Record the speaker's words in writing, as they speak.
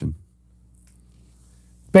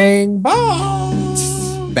Bang,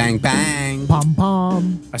 bong. Bang, bang. Pom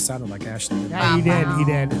pom. I sounded like Ashley. Yeah, he did. He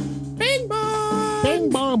did. Bang, bong. Bing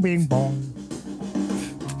bong, bing bong.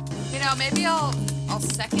 You know, maybe I'll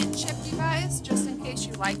second chip you guys just in case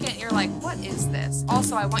you like it. You're like, what is this?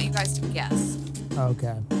 Also, I want you guys to guess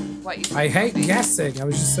Okay. what you think. I hate guessing. I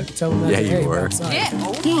was just telling that. Yeah, to you Abe were. outside.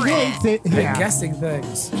 Get He over hates it. it. I Yeah. hate guessing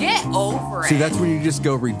things. Get over it. See, that's where you just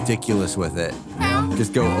go ridiculous with it. Yeah.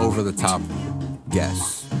 Just go over the top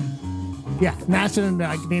guess. Yeah. National,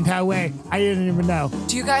 like the entire way. I didn't even know.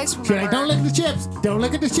 Do you guys She's remember? like, don't look at the chips. Don't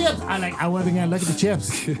look at the chips. I wasn't gonna look at the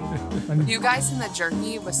chips. You guys in the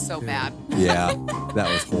jerky was so bad. Yeah, that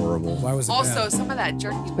was horrible. Why was it Also, bad? some of that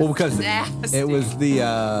jerky was Well, because nasty. it was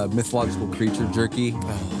the mythological creature jerky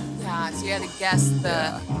Yeah, so you had to guess the.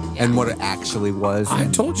 Yeah. and what it actually was. I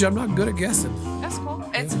told you I'm not good at guessing. That's cool.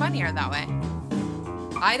 It's funnier that way.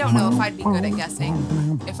 I don't know if I'd be good at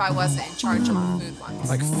guessing if I wasn't in charge of the food ones.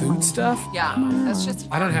 Like food stuff? Yeah, that's just.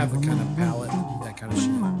 I don't have the kind of palate, that kind of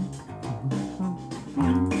shit.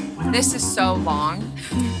 This is so long.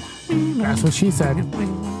 That's what she said.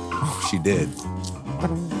 Oh, she did.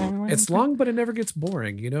 It's long, but it never gets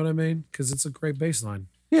boring. You know what I mean? Because it's a great baseline.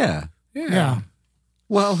 Yeah. Yeah.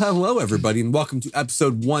 Well, hello, everybody, and welcome to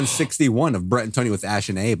episode 161 of Brett and Tony with Ash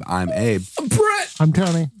and Abe. I'm Abe. I'm Brett. I'm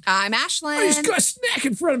Tony. I'm I Ashlyn. just got a snack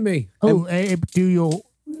in front of me. Oh, Abe, do your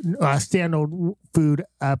standard food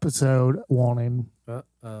episode warning.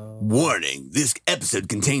 Uh-oh. Warning, this episode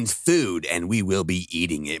contains food, and we will be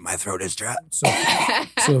eating it. My throat is dry.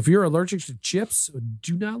 So if you're allergic to chips,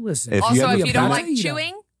 do not listen. If Also, have if a you don't peanut- like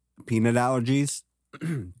chewing, Peanut allergies,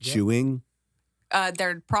 chewing.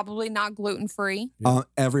 they're probably not gluten free.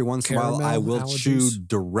 Every once in a while, I will Caramel chew allergies.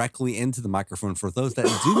 directly into the microphone for those that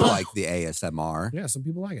do like the ASMR. Yeah, some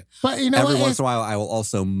people like it. But you know Every what? once in a while, I will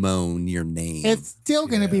also moan your name. It's still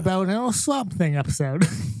going to be better than a swamp thing episode.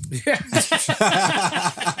 Yeah.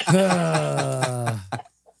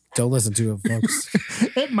 Don't listen to it, folks.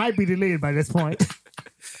 It might be deleted by this point.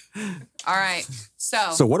 All right.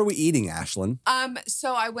 So what are we eating, Ashlyn?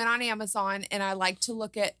 So I went on Amazon and I like to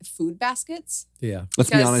look at food baskets. Yeah. Let's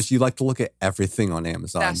be Because- honest, you like to look at everything on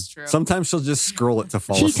Amazon. That's true. Sometimes she'll just scroll it to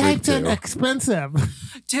fall She asleep typed in too. expensive.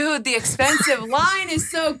 Dude, the expensive line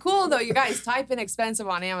is so cool though. You guys type in expensive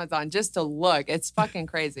on Amazon just to look. It's fucking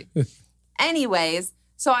crazy. Anyways,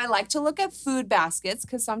 so I like to look at food baskets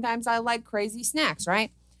because sometimes I like crazy snacks,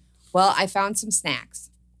 right? Well, I found some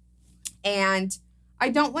snacks. And I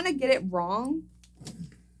don't want to get it wrong.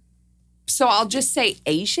 So I'll just say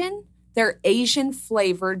Asian. They're Asian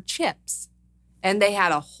flavored chips. And they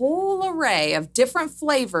had a whole array of different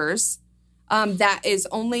flavors that is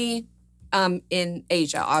only in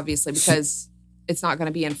Asia, obviously, because it's not going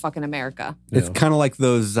to be in fucking America. It's Yeah. kind of like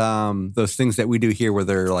those things that we do here where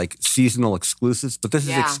they're like seasonal exclusives, but this is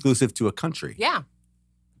Yeah. exclusive to a country. Yeah.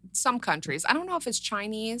 Some countries. I don't know if it's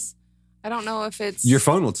Chinese. I don't know if it's... Your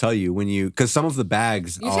phone will tell you when you, because some of the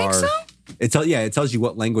bags You are. think so? It tells you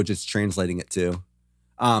what language it's translating it to.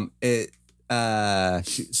 Some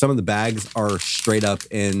of the bags are straight up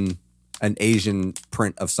in an Asian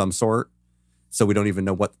print of some sort, so we don't even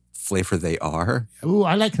know what flavor they are. Ooh,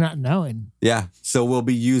 I like not knowing. Yeah, so we'll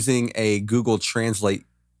be using a Google Translate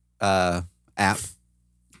app,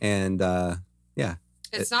 and yeah,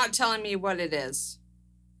 It's not telling me what it is.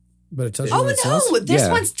 But it tells you Oh, what it no. says. This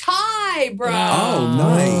Yeah. one's Thai, bro. Oh,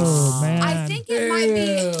 nice. Oh, man. I think it might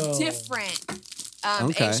Ew. be different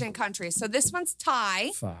Okay. Asian countries. So this one's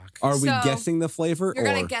Thai. Fuck. are we So, guessing the flavor? You're or?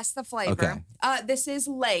 going to guess the flavor. Okay. This is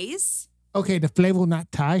Lay's. Okay, the flavor not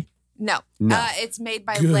Thai. No. No. It's made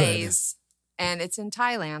by Good. Lay's. And it's in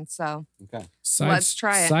Thailand. So Okay. Let's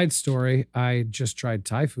try it. Side story. I just tried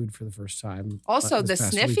Thai food for the first time. Also, this the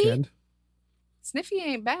past Sniffy? weekend. Sniffy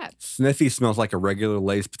ain't bad. Sniffy smells like a regular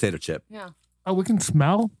Lay's potato chip. Yeah. Oh, we can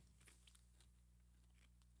smell?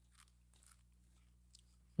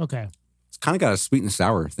 Okay. It's kind of got a sweet and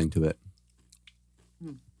sour thing to it.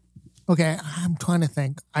 Okay, I'm trying to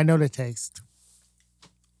think. I know the taste.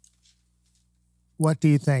 What do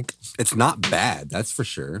you think? It's not bad, that's for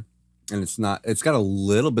sure. And it's got a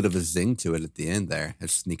little bit of a zing to it at the end there.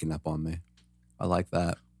 It's sneaking up on me. I like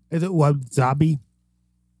that. Is it wasabi?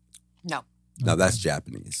 No. No, that's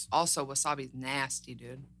Japanese. Also, wasabi's nasty,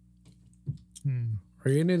 dude.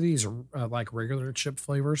 Are any of these like regular chip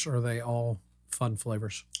flavors, or are they all fun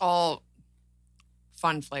flavors? All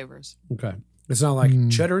fun flavors. Okay. It's not like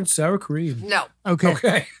cheddar and sour cream. No. Okay.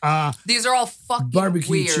 Okay. These are all fucking Barbecue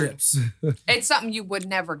weird. chips. It's something you would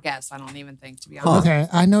never guess, I don't even think, to be honest. Okay,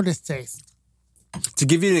 I know this taste. To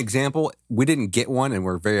give you an example, we didn't get one and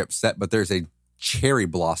we're very upset, but there's a cherry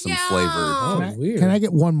blossom Yeah. flavored. Oh, Can I, weird. can I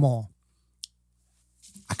get one more?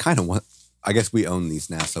 kind of want. I guess we own these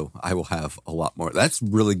now, so I will have a lot more. That's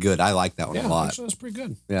really good. I like that one a lot. That's pretty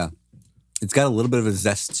good. Yeah. It's got a little bit of a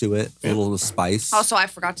zest to it, a little spice. Also, I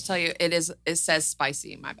forgot to tell you, it says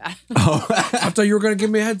spicy. My bad. Oh, I thought you were going to give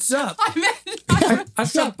me a heads up. I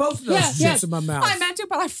shot both of those chips in my mouth. I meant to,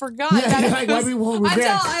 but I forgot. Like, right before we Until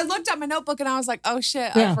began. I looked at my notebook and I was like, oh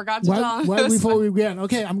shit, I forgot to tell him. Right before we began.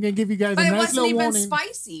 Okay, I'm going to give you guys But a it nice wasn't little even warning.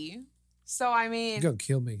 spicy. So, I mean. You're going to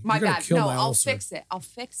kill me. My You're gonna bad. Kill No, my I'll ulcer. fix it. I'll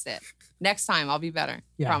fix it. Next time, I'll be better.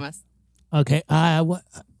 Yeah. Promise. Okay, what?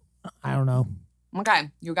 I don't know. Okay,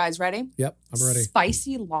 you guys ready? Yep, I'm ready.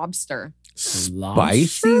 Spicy lobster.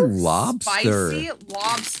 spicy lobster. Spicy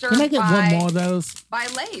lobster. Can I get by, one more of those? By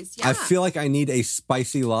Lay's. Yeah. I feel like I need a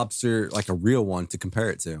spicy lobster, like a real one, to compare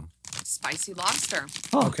it to. Spicy lobster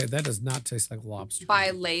Okay, that does not taste like lobster.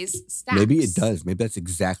 by Lay's Stacks. Maybe it does. Maybe that's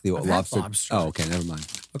exactly what I've had lobster. lobster. Oh, okay, never mind.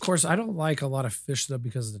 Of course, I don't like a lot of fish though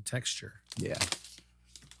because of the texture. Yeah,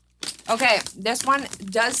 Okay, this one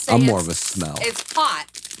does say I'm more of a smell. It's hot.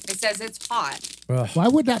 It says it's hot. Ugh. Why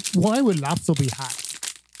would lobster be hot?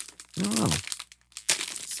 Oh,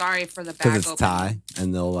 Sorry for the bag because it's opening. Thai,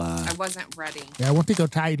 and they'll. I wasn't ready. Yeah, I want to go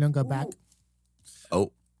Thai and then go back.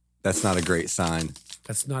 Oh, that's not a great sign.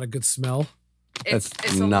 That's not a good smell. It's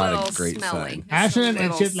That's a not a little great smelly. sign. It's a Ashton and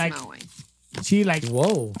little shit, like- smelly. She like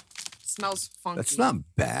Whoa, Smells funky. That's not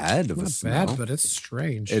bad of a not smell. bad, but it's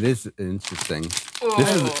strange. It is interesting.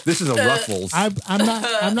 Oh. This is a Ruffles. I'm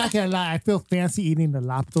not gonna lie. I feel fancy eating the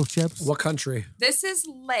lobster chips. What country? This is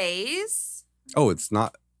Lay's. Oh, it's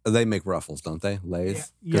not. They make Ruffles, don't they?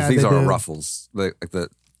 Lay's. Yeah, Because these they are do. Ruffles, like the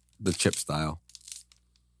chip style.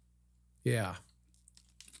 Yeah,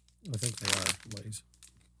 I think they are Lay's.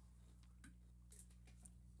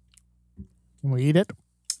 Can we eat it?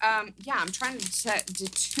 Yeah, I'm trying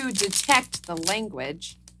to detect the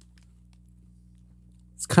language.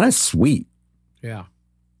 It's kind of sweet. Yeah,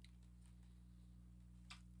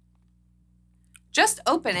 Just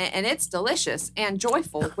open it and it's delicious and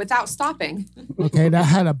joyful without stopping. Okay, that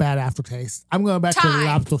had a bad aftertaste. I'm going back to the Thai.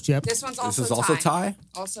 lobster chips. This one's also This is also Thai. Thai.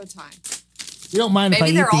 Also Thai. You don't mind Maybe if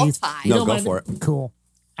I they're eat all these? Thai. You No, don't go mind- for it. Cool.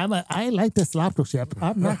 I like this lobster chip.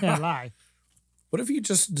 I'm not gonna lie. what if you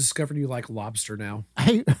just discovered you like lobster now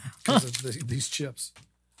I because of these chips?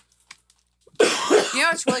 You know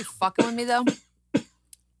what's really fucking with me though?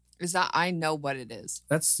 Is that I know what it is.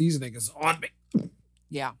 That seasoning is on me.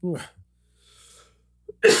 Yeah. Ooh.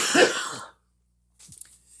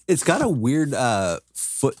 It's got a weird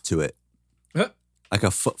foot to it, Huh. like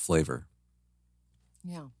a foot flavor,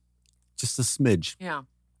 Yeah. just a smidge. Yeah.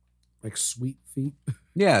 Like sweet feet.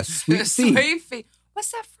 Yeah, sweet feet. Sweet feet.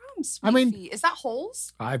 What's that from? Sweet mean- feet. Is that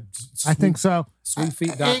holes? I think so.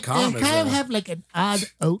 Sweetfeet.com It kind of have like an odd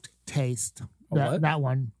oat taste. what? That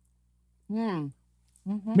one. Hmm.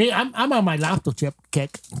 Me, I'm on my lobster chip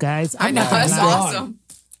kick, guys. I know. not gonna That's lie. awesome.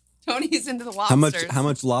 Tony's into the lobsters. How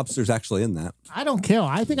much lobster's actually in that? I don't kill.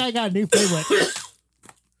 I think I got a new favorite.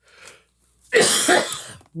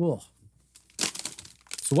 Whoa.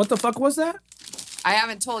 So what the fuck was that? I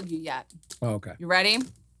haven't told you yet. Oh, okay. You ready?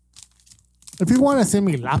 If you want to send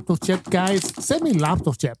me lobster chips, guys, send me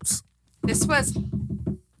lobster chips. This was,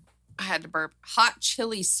 I had to burp, hot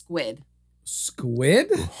chili squid.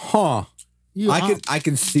 Squid? Huh. I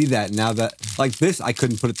can see that now that like this I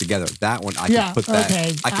couldn't put it together. That one I can put that.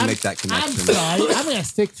 Okay. I can make that connection. I'm sorry. I'm gonna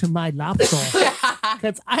stick to my lobster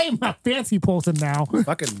because I am a fancy person now.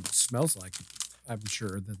 Fucking smells like it. I'm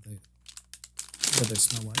sure that they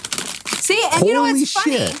smell like. See, and you know Holy what's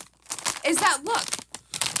funny shit. is that look,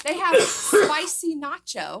 they have spicy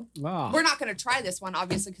nacho. Wow. We're not going to try this one,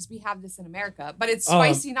 obviously, because we have this in America. But it's Oh.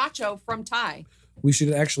 spicy nacho from Thai. We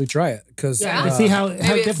should actually try it because Yeah, to see how Maybe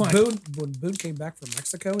it's different. when Boone came back from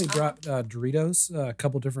Mexico, he brought Doritos, a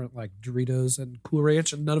couple different like Doritos and Cool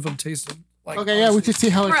Ranch, and none of them tasted like. Okay, yeah, we should see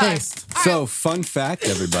how it Right. tastes. So, fun fact,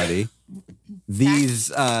 everybody. These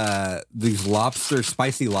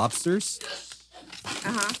spicy lobsters,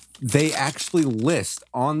 Uh-huh. they actually list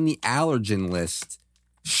on the allergen list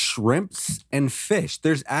shrimps and fish.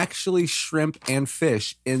 There's actually shrimp and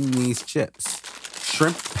fish in these chips.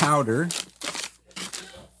 Shrimp powder.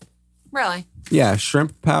 Really? Yeah,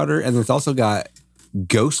 shrimp powder. And it's also got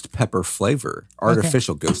ghost pepper flavor,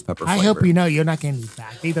 artificial ghost pepper I flavor. hope you know you're not going to be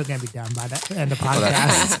back. These are going to be done by the end of the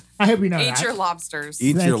podcast. I hope you know Eat that. your lobsters.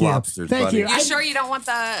 Eat Thank your you. lobsters, Thank buddy. you. You sure you don't want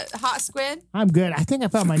the hot squid? I'm good. I think I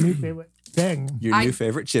found my new favorite thing. Your new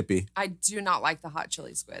favorite chippy. I do not like the hot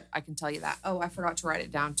chili squid. I can tell you that. Oh, I forgot to write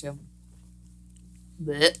it down too.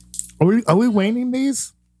 Blech. Are we weighing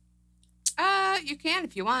these? You can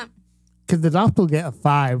if you want. Because the lobster will get a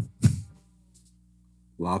 5.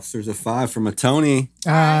 Lobster's a 5 from a Tony.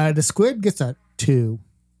 The squid gets a 2.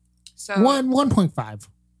 So 1.5.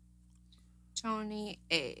 Tony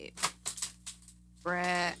 8.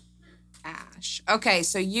 Brett Ash. Okay,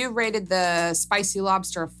 so you rated the spicy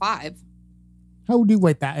lobster a 5. How would you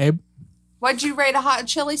rate that, Abe? What'd you rate a hot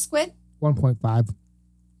chili squid? 1.5.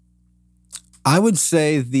 I would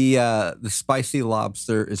say the spicy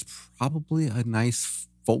lobster is probably a nice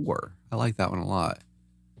 4. I like that one a lot.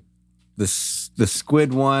 The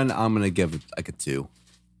squid one, I'm gonna give it like a 2.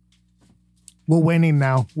 We're winning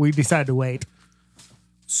now. We decided to wait.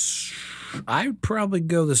 I'd probably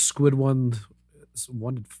go the squid one,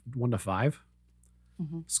 1 to 5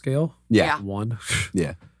 scale. Yeah. 1.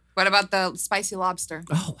 Yeah. What about the spicy lobster?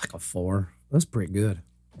 Oh, like a 4. That's pretty good.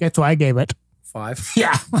 That's why I gave it. 5.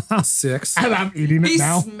 Yeah. 6. And I'm eating it He's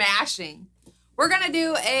now. smashing. We're going to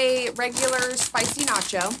do a regular spicy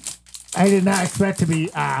nacho. I did not expect to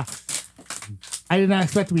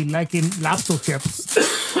be liking lobster chips.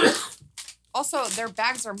 Also, their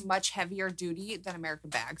bags are much heavier duty than American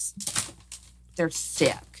bags. They're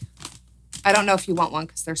thick. I don't know if you want one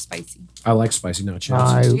because they're spicy. I like spicy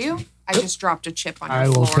nachos. Do you? I just dropped a chip on your I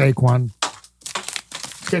floor. will take one.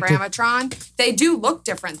 Grammatron. They do look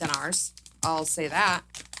different than ours. I'll say that.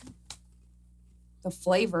 The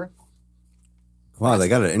flavor. Wow, they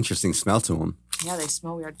got an interesting smell to them. Yeah, they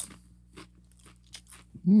smell weird.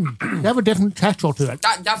 They have a different texture to it.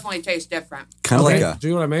 That definitely tastes different. Kind of Okay, like a do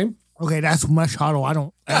you know what I mean? Okay, that's much hotter. I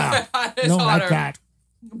don't It's don't hotter. like that.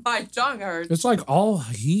 My tongue hurts. It's like all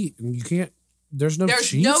heat, and you can't. There's no There's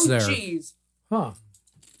cheese no there. cheese. Huh?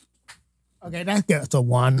 Okay, that gets a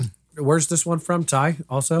 1. Where's this one from? Ty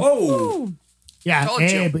also. oh, Yeah, Told you.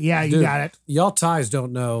 Abe, yeah, you Dude, got it. Y'all Ties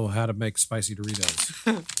don't know how to make spicy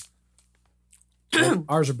Doritos.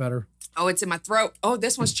 Ours are better. Oh, it's in my throat. Oh,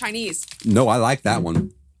 this one's Chinese. no, I like that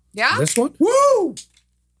one. Yeah? This one? Woo!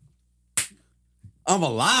 I'm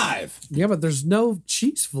alive. Yeah, but there's no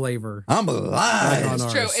cheese flavor. I'm alive. Like on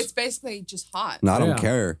It's true. ours. It's basically just hot. No, I don't Yeah.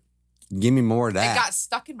 care. Give me more of It that. got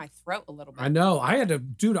stuck in my throat a little bit. I know. I had to,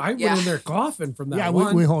 dude. I Yeah. went in there coughing from that Yeah,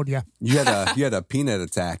 one. we hold you. You had a peanut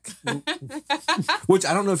attack, which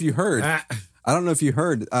I don't know if you heard. Ah, I don't know if you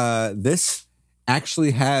heard. This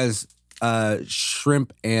actually has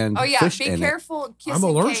shrimp and Oh, yeah. fish Be in careful kissing I'm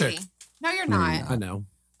allergic. Katie. No, you're not. I know.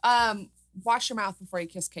 Wash your mouth before you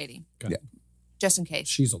kiss Katie. Okay. Yeah. Just in case.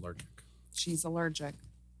 She's allergic. She's allergic.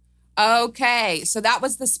 Okay, so that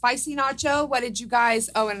was the spicy nacho. What did you guys?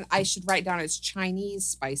 Oh, and I should write down it's Chinese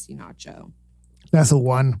spicy nacho. That's a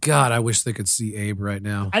 1. God, I wish they could see Abe right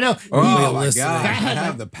now. I know. it. Oh my Listen. god! I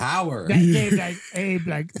have the power. That gave like Abe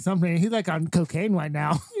like something. He's like on cocaine right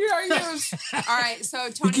now. Yeah, yes. All right, so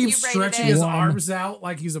He Tony, keeps you rated stretching it. his One. arms out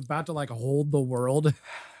like he's about to like hold the world.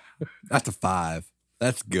 That's a 5.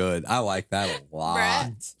 That's good. I like that a lot.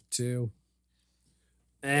 Brett. 2.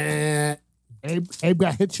 Abe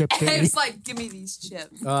got hit chip. Abe's like, give me these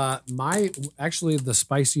chips. Actually the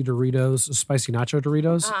spicy Doritos, spicy nacho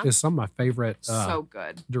Doritos Uh-huh. is some of my favorite So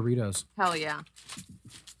good. Doritos Hell yeah.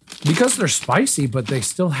 because they're spicy, but they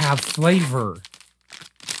still have flavor.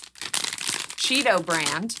 Cheeto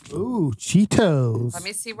brand. Ooh, Cheetos. Let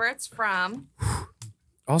me see where it's from.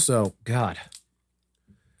 Also, God,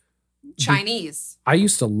 Chinese. I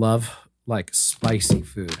used to love like spicy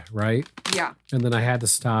food, right? Yeah. And then I had to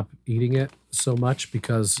stop eating it so much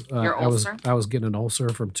because Your I was ulcer? getting an ulcer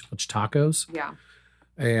from too much tacos. Yeah.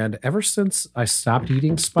 And ever since I stopped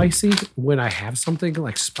eating spicy, when I have something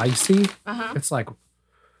like spicy, Uh-huh. it's like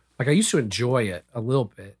I used to enjoy it a little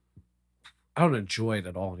bit. I don't enjoy it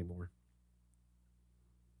at all anymore.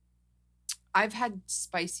 I've had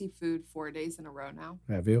spicy food 4 days in a row now.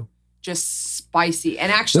 Have you? Just spicy.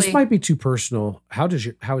 And actually, This might be too personal. How is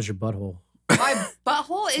your butthole? my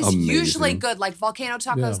butthole is Amazing. usually good. Like volcano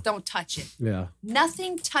tacos, Yeah. don't touch it. Yeah.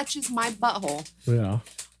 Nothing touches my butthole Yeah.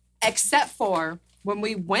 except for when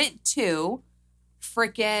we went to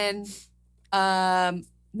freaking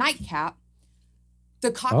Nightcap.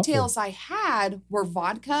 The cocktails I had were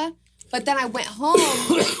vodka, but then I went home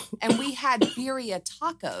and we had birria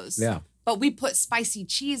tacos. Yeah. But we put spicy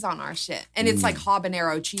cheese on our shit. And it's like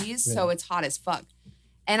habanero cheese, so it's hot as fuck.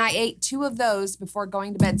 And I ate 2 of those before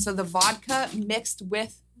going to bed. So the vodka mixed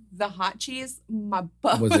with the hot cheese, my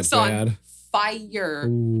butt Was was, it on bad? fire.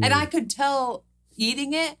 Ooh. And I could tell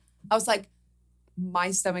eating it, I was like,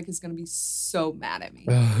 my stomach is going to be so mad at me.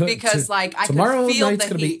 Because like I Tomorrow could feel night's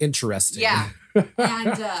the gonna heat. be interesting. Yeah.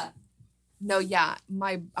 And no, yeah,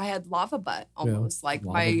 I had lava butt almost. Like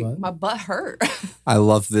lava butt? my butt hurt. I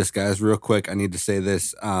love this, guys. Real quick, I need to say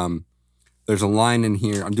this. There's a line in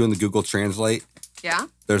here. I'm doing the Google Translate. Yeah.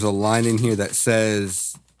 There's a line in here that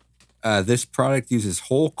says This product uses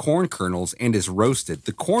whole corn kernels and is roasted.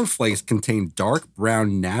 The corn flakes contain dark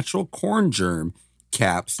brown natural corn germ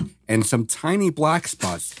caps and some tiny black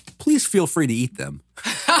spots. Please feel free to eat them.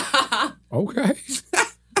 Okay.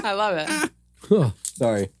 I love it. Huh.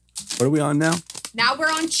 Sorry. What are we on now? Now we're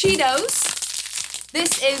on Cheetos.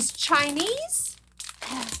 This is Chinese.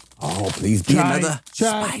 Oh, please be another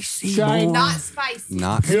spicy. Not spicy.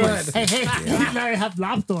 Not Good. spicy. Hey, I have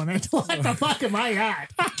lobster on it. What the fuck am I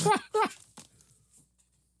at?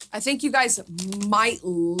 I think you guys might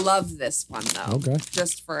love this one, though. Okay.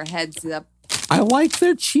 Just for a heads up. I like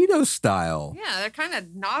their Cheeto style. Yeah, they're kind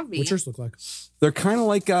of knobby. What's yours look like? They're kind of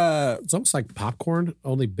like It's almost like popcorn,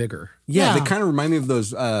 only bigger. yeah, Yeah. they kind of remind me of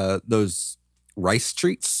those rice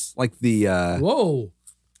treats, like the Whoa.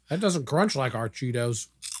 That doesn't crunch like our Cheetos.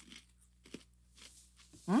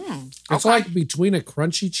 It's like between a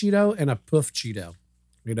crunchy Cheeto and a poof Cheeto.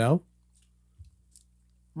 You know?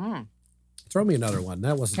 Throw me another one.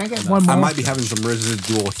 That wasn't Can I get enough. one more? I might be having some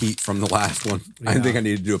residual heat from the last one. I Yeah. think I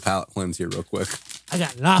need to do a palate cleanse here real quick. I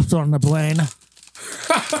got lobster on the brain.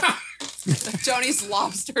 Tony's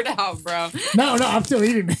lobstered out, bro. No, I'm still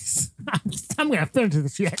eating this. I'm gonna finish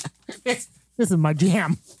this shit. This is my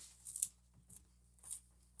jam.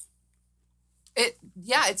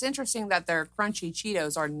 It's interesting that their crunchy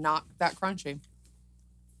Cheetos are not that crunchy.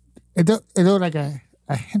 It looked like a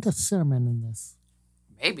hint of cinnamon in this.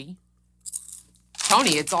 Maybe.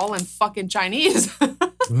 Tony, it's all in fucking Chinese.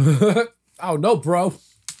 Oh, no, bro.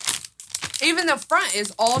 Even the front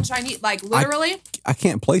is all Chinese. Like, literally, I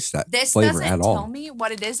can't place that this flavor doesn't at all. tell me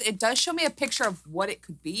what it is. It does show me a picture of what it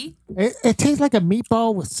could be. It tastes like a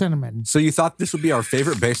meatball with cinnamon. So you thought this would be our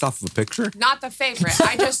favorite based off of a picture? Not the favorite.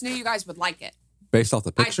 I just knew you guys would like it. Based off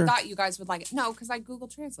the picture? I thought you guys would like it. No, because I Google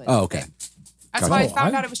translated. Oh, okay. That's Gotcha. why I Oh,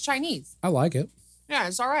 found I- out it was Chinese. I like it. Yeah,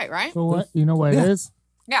 it's all right, right? So what? You know what it is?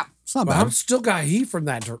 Yeah. It's not But bad. I'm still got heat from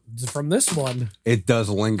this one. It does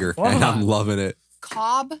linger, and I'm loving it.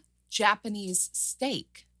 Cobb Japanese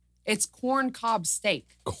steak. It's corn cob steak.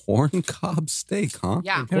 Corn cob steak, huh?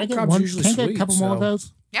 Yeah. Can I get Cob's one? usually Can I get a sweet, couple more of so-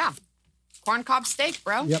 those? Yeah. Corn cob steak,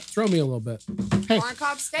 bro. Yep, throw me a little bit. Hey, Corn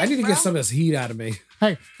cob steak. I need to bro. get some of this heat out of me.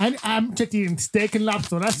 hey, I'm just eating steak and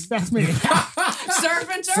lobster. That's me. Surf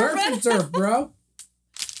and Surf and turf. turf, bro.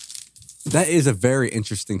 That is a very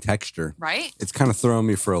interesting texture. Right? It's kind of throwing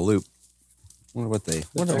me for a loop. Wonder what they. The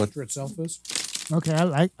Wonder what. texture itself is. Okay,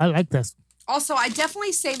 I like this. Also, I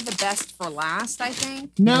definitely saved the best for last, I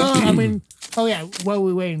think. No, I mean, oh yeah, while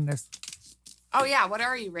we're waiting this, Oh, yeah. What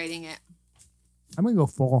are you rating it? I'm gonna go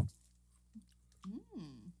 4.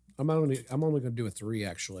 I'm only gonna do a 3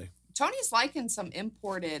 actually. Tony's liking some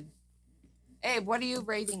imported. Abe, what are you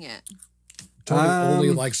rating it? Tony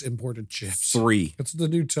only likes imported chips. 3. It's the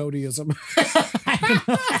new Tonyism.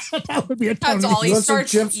 That would be a That's Tony. all he You want some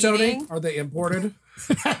starts chips, Tony? eating. Are they imported?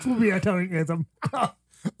 That would be a Tonyism.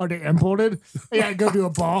 Are they imported? Yeah, go do a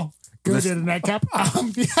ball. Go to the nightcap.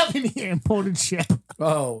 Do you have any imported shit?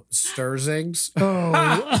 Oh, Sturzings.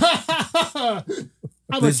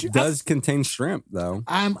 Oh, This does contain shrimp, though.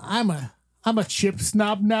 I'm a chip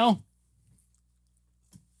snob now.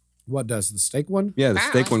 What does the steak one? Yeah, the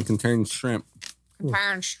Apparently. steak one contains shrimp.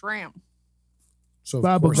 Comparing shrimp. So of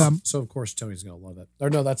Bubble course, gum. Tony's gonna love it. Or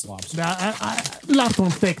no, that's lobster. Now, I lobster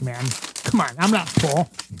on steak, man. Come on, I'm not poor.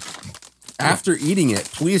 After eating it,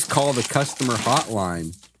 please call the customer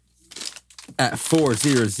hotline at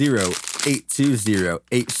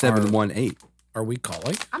 400-820-8718. Are we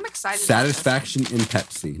calling? I'm excited. Satisfaction in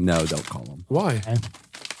Pepsi. No, don't call them. Why? Okay.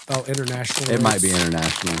 Oh, international. It might rates. be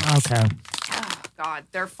international. Okay. Oh, God.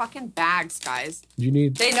 They're fucking bags, guys. Do you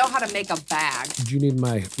need? They know how to make a bag. Do you need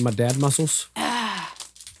my dad muscles?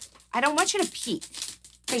 I don't want you to peek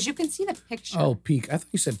because you can see the picture. Oh, peek. I thought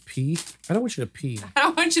you said pee. I don't want you to pee. I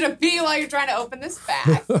don't want you to pee while you're trying to open this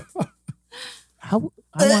bag.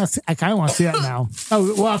 I kind of want to see that now.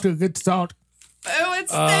 Oh, we'll have to do a good start. Oh, it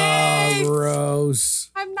Oh, stinks. gross.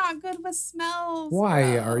 I'm not good with smells.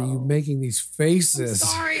 Why bro. are you making these I'm faces?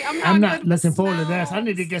 sorry. I'm I'm not not good looking with forward to this. I smells.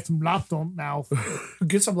 need to get some lobster now.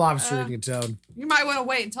 Get some lobster in your tone. You might want to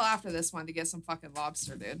wait until after this one to get some fucking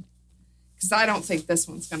lobster, dude. Because I don't think this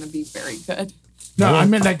one's going to be very good. No, I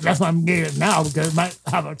mean, like, that's why I'm getting it now because it might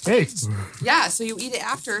have a taste. Yeah, so you eat it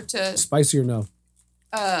after to. Spicy or no?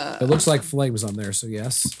 It looks like flames on there, so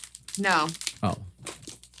yes. No. Oh.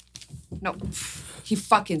 No. He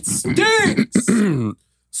fucking stinks.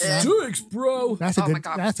 Stinks, bro. That's a Oh my good.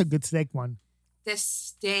 God. That's a good steak one. This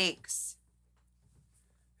stinks.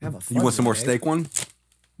 Have a You want some more fun day. steak one?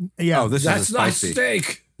 Yeah, Oh, this That's is a not spicy.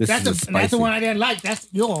 steak. This that's is a spicy. that's the one I didn't like. That's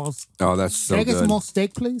yours. Oh, that's so Can I get good. some more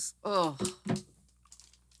steak, please? Ugh.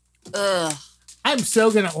 Ugh. I'm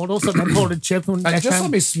so gonna order some imported chips when next Just time.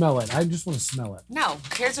 let me smell it. I just want to smell it. No,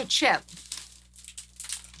 here's a chip.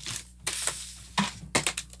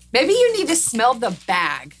 Maybe you need to smell the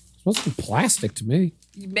bag. It smells like plastic to me.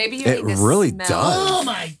 Maybe you It need to really smell. does. Oh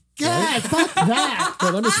my god! Fuck that!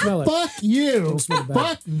 Here, let me smell it. Fuck you! me smell the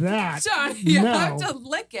bag. Fuck that! Johnny, you No. have to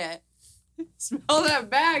lick it. Smell that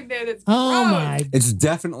bag, dude. It's Oh gross. my! It's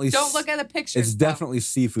definitely. Don't look at the pictures. It's though. definitely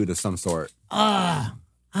seafood of some sort. I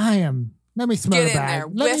am. Let me smell Get the in bag. there.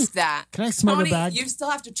 Let me- Whisk that. Can I smell Tony, the bag? you still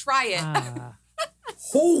have to try it.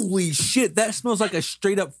 Holy shit! That smells like a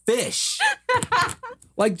straight up fish.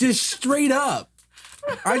 Like just straight up.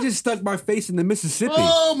 I just stuck my face in the Mississippi.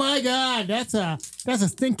 Oh my god! That's a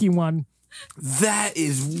stinky one. That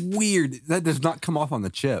is weird. That does not come off on the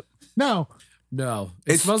chip. No, No,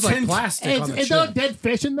 it It's smells like tin- plastic on the it's chip. not dead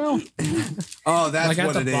fishing though. Oh, that's Like at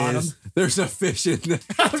what the it is. bottom? There's a fish in there.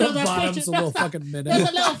 The bottom's a little fucking There's minute.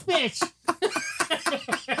 a little fish.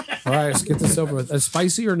 All right, let's get this over with.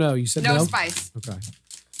 Spicy or no? You said no. No spice. Okay.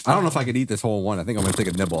 I don't know if I could eat this whole one. I think I'm gonna take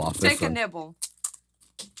a nibble off this Take a one. nibble.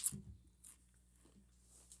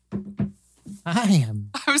 I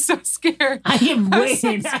I'm so scared. am I'm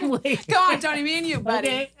waiting. so I'm waiting. Come on, Tony, me and you, buddy.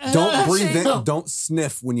 Okay. Don't breathe shit. in. Don't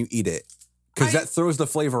sniff when you eat it, because I- that throws the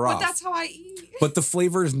flavor But off. that's how I eat. But the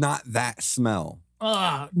flavor is not that smell.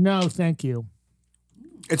 No, thank you.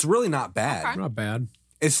 It's really not bad. Okay. Not bad.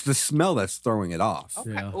 It's the smell that's throwing it off.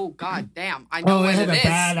 Okay. Yeah. Oh god damn. I know Oh, what it had it a is.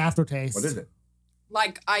 bad aftertaste. What is it?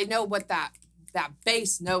 Like I know what that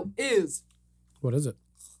base note is. What is it?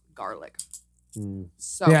 Garlic. Mm.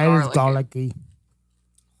 So Yeah, it garlicky. is garlicky.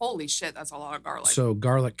 Holy shit, that's a lot of garlic. So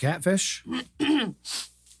garlic catfish.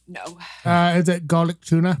 no. Is it garlic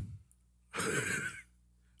tuna?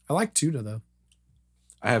 I like tuna though.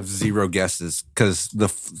 I have zero guesses because the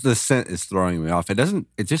scent is throwing me off. It doesn't.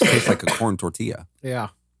 It just tastes like a corn tortilla. Yeah.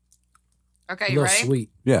 Okay, A you little ready?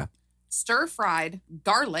 sweet. Yeah. Stir fried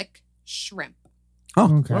garlic shrimp.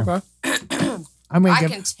 Okay. Okay. I'm gonna I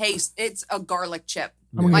give. can taste it's a garlic chip.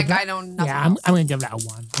 I'm gonna Like give I don't know. yeah, I'm gonna give that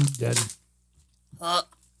one. I'm good.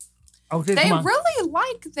 Okay, They come on. really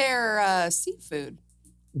like their seafood.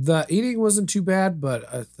 The eating wasn't too bad,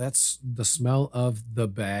 but that's the smell of the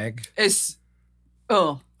bag. It's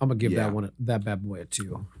oh. I'm gonna give Yeah. that bad boy a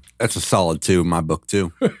 2. That's a solid 2 in my book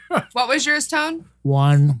too. What was yours, Tone?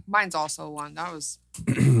 One. Mine's also one. That was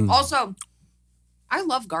also. I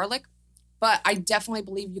love garlic, but I definitely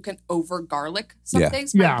believe you can over garlic some Yeah.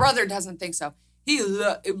 things. My Yeah. brother doesn't think so. He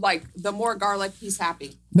like the more garlic, he's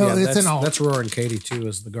happy. No, Yeah, it's that's, an all. That's Roaring Katie too.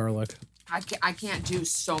 Is the garlic? I can't do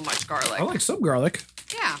so much garlic. I like some garlic.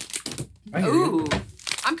 Yeah. I hear you. Ooh,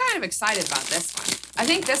 I'm kind of excited about this one. I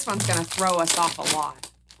think this one's gonna throw us off a lot.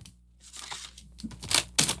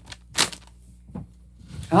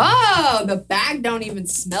 Oh, the bag don't even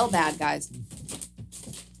smell bad, guys.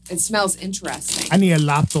 It smells interesting. I need a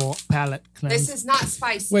lobster palate cleanse. This is not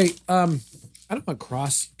spicy. Wait, I don't want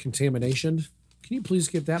cross contamination. Can you please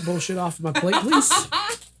get that bullshit off my plate, please?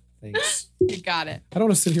 Thanks. You got it. I don't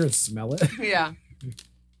want to sit here and smell it. Yeah.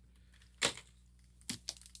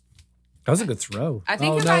 That was a good throw. I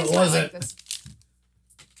think oh, you no, guys it will wasn't. like this.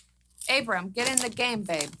 Abram, get in the game,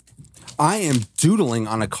 babe. I am doodling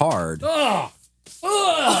on a card. Oh,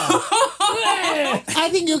 I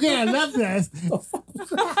think you're gonna love this.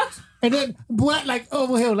 And then Brett like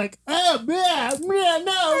over here like, oh man, It's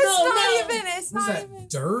not even.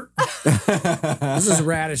 dirt? This is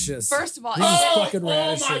radishes. First of all, These it- fucking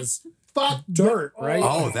radishes. fuck Dirt, right?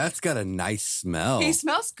 Oh, that's got a nice smell. he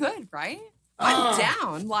smells good, right? I'm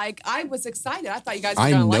down. Like I was excited. I thought you guys were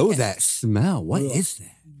I gonna know like it. that smell. What Ugh. is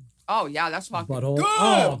that? Oh yeah, that's fucking Butthole. good.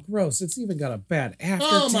 Oh, gross. It's even got a bad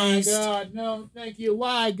aftertaste. Oh my god, no, thank you.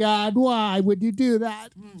 Why, God? Why would you do that?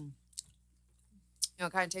 You know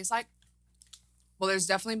what kind of tastes like? Well, there's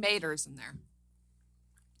definitely maters in there.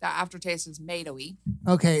 That aftertaste is matoey.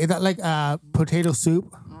 Okay, is that like potato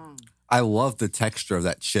soup? I love the texture of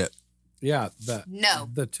that chip. Yeah, No.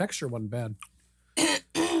 the texture wasn't bad.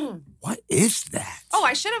 What is that? Oh,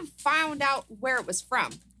 I should have found out where it was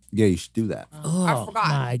from. Yeah, you should do that. Oh, forgot.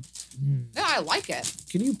 my. Yeah, I like it.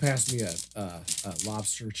 Can you pass me a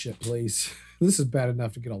lobster chip, please? This is bad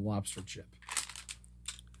enough to get a lobster chip.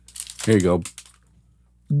 Here you go.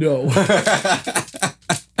 No.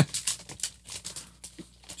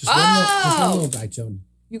 Just one little ditone.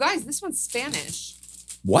 You guys, this one's Spanish.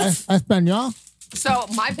 What? Espanol? So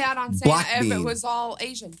my bad on saying Black if it bean. was all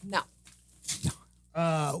Asian. No.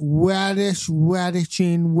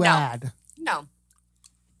 Radishing wad. No.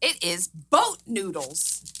 It is boat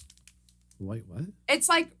noodles. Wait, what? It's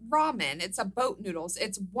like ramen. It's a boat noodles.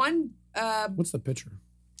 It's one What's the picture?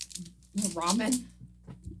 ramen.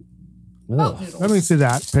 boat noodles. Let me see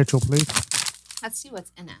that picture, please. Let's see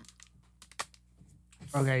what's in it.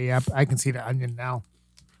 Okay, yep, I can see the onion now.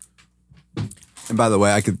 And by the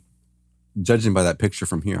way, judging by that picture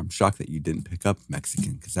from here, I'm shocked that you didn't pick up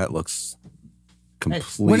Mexican because that looks Hey,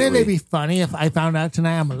 completely. wouldn't it be funny if I found out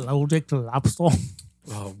tonight I'm allergic to lobster?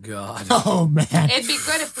 Oh God. Oh man. It'd be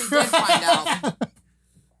good if we did find out.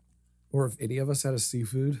 Or if any of us had a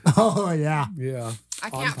seafood. Oh yeah. Yeah. I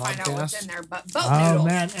On can't find out what's podcast. in there, but boat Oh noodles.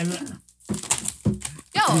 man, and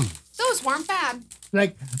Yo, those weren't bad.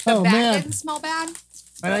 like, The oh bag man, didn't smell bad.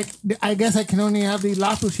 I guess I can only have these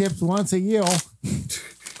lobster chips once a year.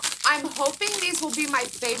 I'm hoping these will be my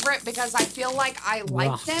favorite because I feel like I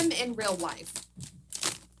like Ugh. them in real life.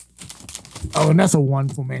 Oh, and that's a 1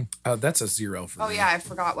 for me. Oh, that's a 0 for Oh me. yeah, I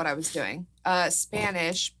forgot what I was doing.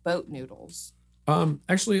 Spanish boat noodles.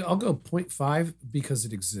 Actually, I'll go 0.5 because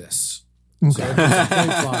it exists. Okay.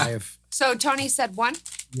 0.5. So Tony said 1.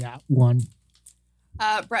 Yeah, 1.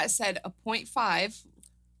 Brett said a 0.5.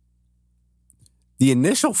 The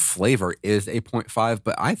initial flavor is a 0.5,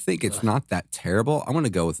 but I think it's not that terrible. I'm going to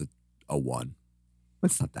go with a 1.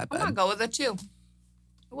 It's not that I'm gonna bad. go with a 2. It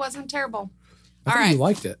wasn't terrible. I All think right. you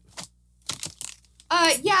liked it.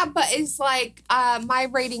 Yeah, but it's like my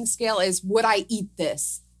rating scale is would I eat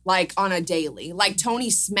this like on a daily? Like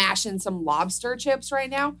Tony's smashing some lobster chips right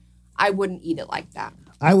now. I wouldn't eat it like that.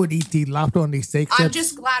 I would eat the lobster on these steak chips. I'm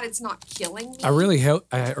just glad it's not killing me. I really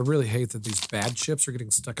hate that these bad chips are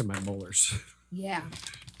getting stuck in my molars. Yeah.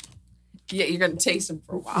 Yeah, you're gonna taste them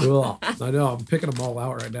for a while. Ugh, I know. I'm picking them all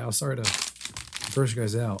out right now. Sorry to gross you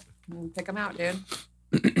guys out. Pick them out,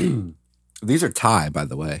 dude. These are Thai, by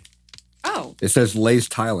the way. Oh, It says Lay's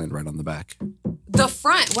Thailand right on the back. the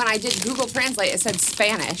front when I did Google Translate, it said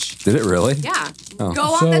Spanish. Did it really? Yeah, Oh. go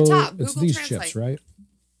on the top. it's Google these Translate. chips, right?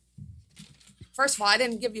 First of all, I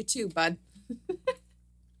didn't give you 2, bud.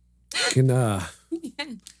 Can I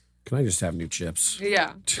just have new chips?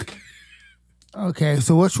 Yeah. Okay,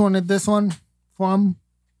 so which one is this one from?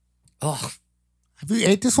 Oh Have you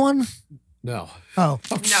ate this one? no. Oh,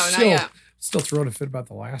 I'm No, not yet. Still throwing a fit about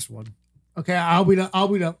the last one. okay. I'll be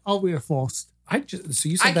the first. So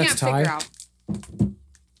you said I that's can't figure Thai. out.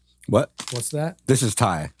 What? What's that? This is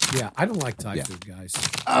Thai. Yeah, I don't like Thai Yeah. food, guys.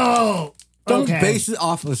 Oh, Don't okay. base it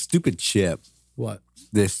off of a stupid chip. What?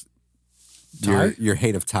 This Thai? your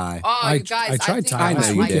hate of Thai. Oh, you guys, I tried think Thai I know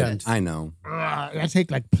last you like did. weekend. this. I know. I take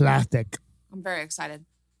like plastic. I'm very excited.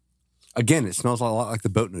 Again, it smells a lot like the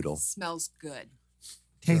boat noodle. Smells good.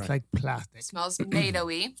 Tastes Right. like plastic. Smells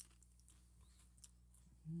tomatoey.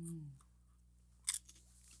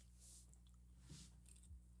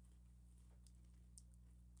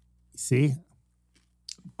 See,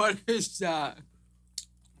 What is that?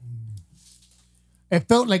 it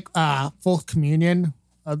felt like fourth communion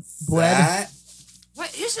bread.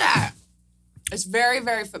 What is that? It's very,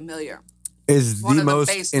 very familiar. Is One the of the most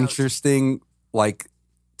base notes. interesting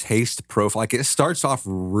taste profile. Like it starts off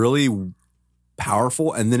really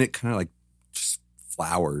powerful and then it kind of just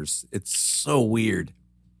flowers. It's so weird.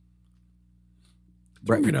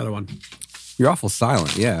 Bring me another one. You're awful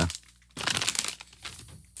silent. Yeah.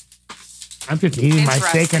 I'm just eating my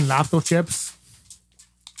Interesting. steak and lobster chips.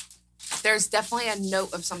 There's definitely a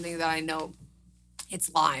note of something that I know. It's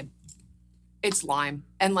lime. It's lime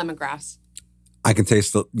and lemongrass. I can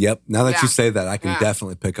taste yep. Now that Yeah. you say that, I can Yeah.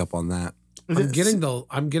 definitely pick up on that. I'm getting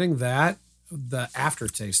the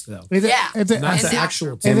aftertaste though. Is it, Yeah. Is it, Not is the it,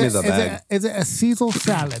 actual Give me is the it, bag. is it a Caesar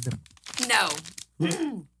salad? No.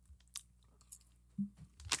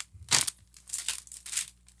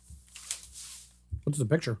 What's the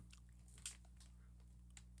picture?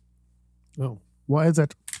 Oh, What is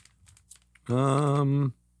it?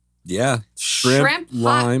 Yeah. Shrimp,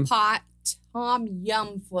 lime. hot pot Tom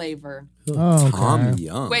Yum flavor, Oh, okay. Tom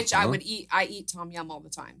Yum. which I huh? would eat. I eat Tom Yum all the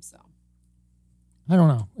time. So I don't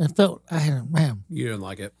know. It felt. Man, you didn't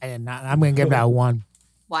like it. I did not. I'm gonna give that a 1.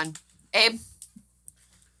 1. Abe,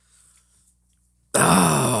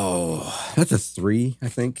 Oh, that's a 3, I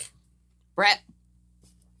think. Brett,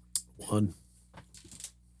 1.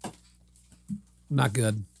 Not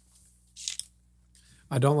good.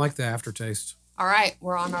 I don't like the aftertaste. all right,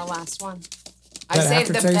 we're on our last one. I That saved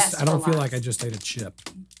the aftertaste, best. I don't for feel last. like I just ate a chip.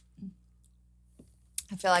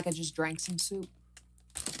 I feel like I just drank some soup.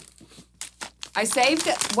 I saved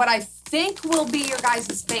what I think will be your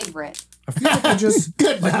guys' favorite. I feel like I just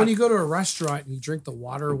Good like job. when you go to a restaurant and you drink the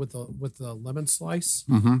water with the lemon slice.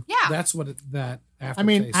 Mm-hmm. Yeah, That's what that aftertaste. I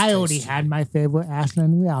mean, I already tastes had like. my favorite,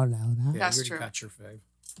 Ashlyn. We all know that. Yeah, That's you already true. got your fave.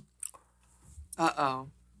 Uh-oh.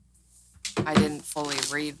 I didn't fully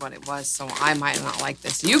read what it was, so I might not like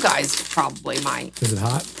this. You guys probably might. Is it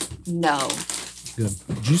hot? No. Good.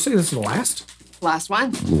 Did you say this is the last? Last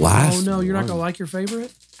one. Last. Oh no, you're not one. gonna like your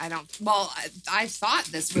favorite. I don't. Well, I thought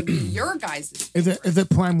this would be your guys' Is it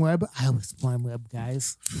prime rib? I was prime rib,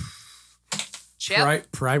 guys.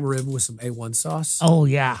 chip. Prime rib with some A1 sauce. Oh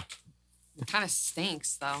yeah. It kind of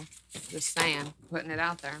stinks, though. Just saying, putting it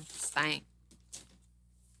out there. Stank.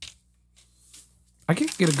 I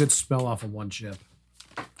can't get a good smell off of one chip.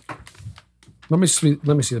 Let me see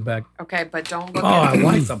the bag. Okay, but don't look Oh, at I it.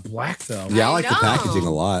 like the black though. Yeah, I I like the know. packaging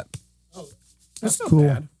a lot. That's not cool.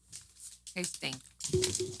 bad. They stink.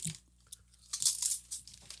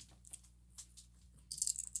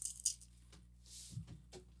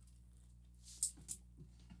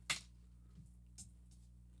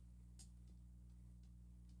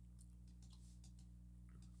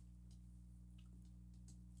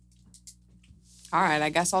 All right, I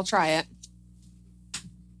guess I'll try it.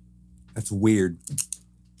 That's weird.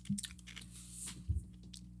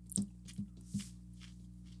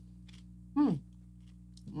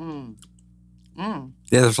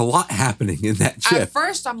 Yeah, there's a lot happening in that At chip.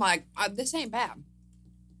 first, I'm like, this ain't bad.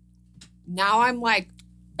 Now I'm like,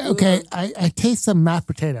 Okay, I taste some mashed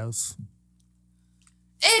potatoes.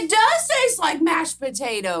 it does taste like mashed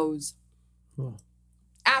potatoes. Huh.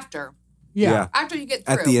 After Yeah. you get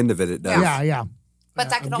through. At the end of it, it does. Yeah, yeah. But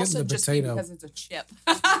that I'm could getting also the just potato. be because it's a chip.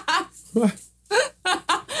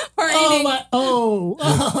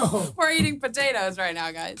 Oh. We're eating potatoes right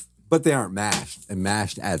now, guys. But they aren't mashed, and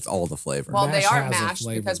mashed adds all the flavor. Well, they Mash are has a mashed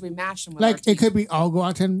flavor. because we mash them with our Like it teeth. could be au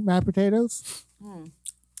gratin mashed potatoes.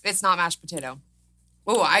 It's not mashed potato.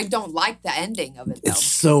 Oh, I don't like the ending of it though. It's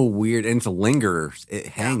so weird, and it's a lingerer. It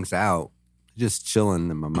hangs out, just chilling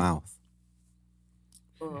in my mouth.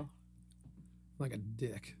 Ugh. Like a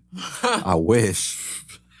dick. I wish.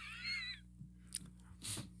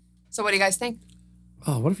 So, what do you guys think?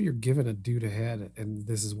 Oh, what if you're giving a dude a head and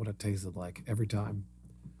this is what it tasted like every time?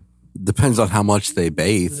 Depends on how much they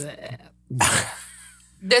bathe.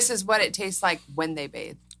 This is what it tastes like when they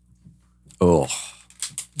bathe. Oh,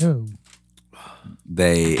 No.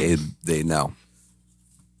 they know.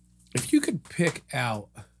 If you could pick out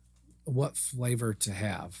what flavor to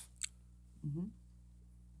have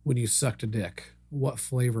when you sucked a dick, what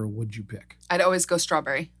flavor would you pick? I'd always go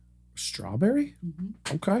strawberry. Strawberry?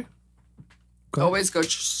 Okay. Okay. Always go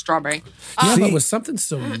strawberry. Yeah, See- but with something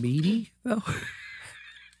so meaty though.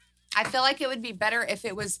 I feel like it would be better if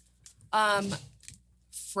it was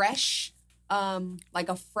fresh, like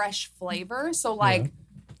a fresh flavor. So like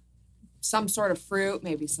some sort of fruit,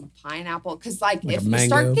 maybe some pineapple. Because like Like if a you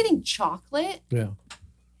start mango? getting chocolate, Yeah.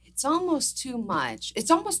 it's almost too much.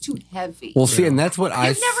 It's almost too heavy. Well, see, and that's what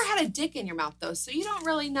You've never had a dick in your mouth though, so you don't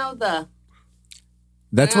really know the.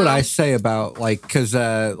 That's what Yeah. I say about because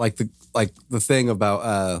like the thing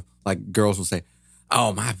about like girls will say,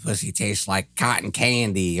 "Oh, my pussy tastes like cotton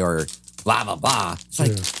candy" or blah blah blah. It's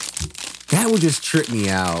like that would just trip me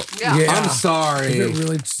out. Yeah. Yeah. I'm sorry. If it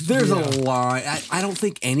really, There's yeah. a line. I don't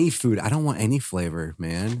think any food. I don't want any flavor,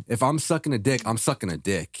 man. If I'm sucking a dick, I'm sucking a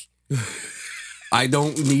dick. I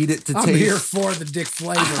don't need it to I'm taste. here for the dick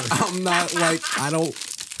flavor. I'm not like I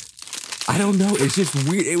don't know. It's just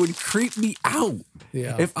weird. It would creep me out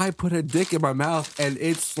Yeah. if I put a dick in my mouth and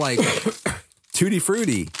it's like tutti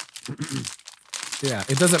frutti. Yeah.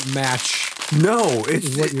 It doesn't match. No,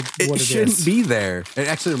 it's What it shouldn't is. be there. It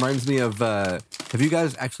actually reminds me of. Have you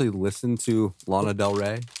guys actually listened to Lana Del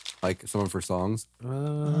Rey? Like some of her songs? A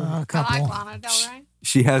I couple. like Lana Del Rey.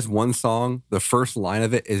 She has one song. The first line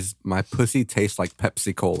of it is "My pussy tastes like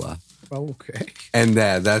Pepsi Cola," Okay. and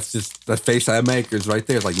that's just the face I make is right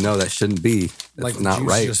there. It's like, no, that shouldn't be. That's Like not juice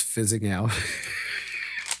right. just fizzing out.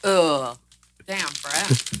 Ugh. Damn, Brett.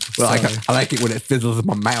 Well, Sorry. I like it when it fizzles in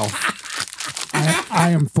my mouth. I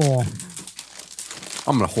am full.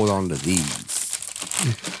 I'm gonna hold on to these.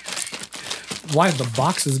 Why the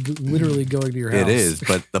box is literally going to your house? It is,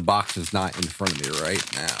 but the box is not in front of me right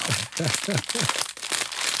now.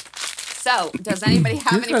 So, does anybody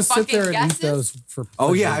have You're any gonna sit fucking there and eat guesses? those for.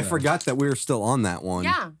 Oh yeah, I pleasure, though. forgot that we were still on that one.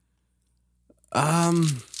 Yeah.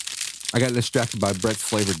 I got distracted by Brett's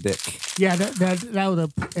flavored dick. Yeah, that was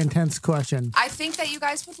an intense question. I think that you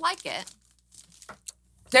guys would like it.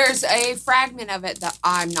 There's a fragment of it that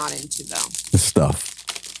I'm not into, though. The stuff.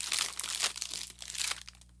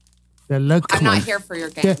 The look. I'm not here for your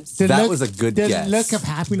games. That was a good the guess. look of That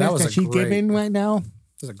happiness was that a she's great- giving right now.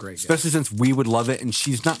 This is a great guess. Especially since we would love it, and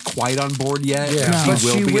she's not quite on board yet. Yeah, No. but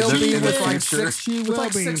she will be in the with like future. six. She With will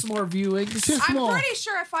like be. 6 more viewings. Just I'm more. pretty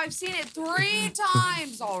sure if I've seen it 3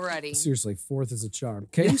 times already. Seriously, 4th is a charm.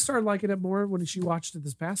 Katie started liking it more when she watched it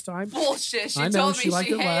this past time. Bullshit. She I know, told she me liked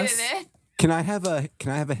she it hated less. it. Can I have a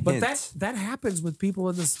hint? But that happens with people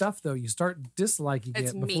in this stuff, though. You start disliking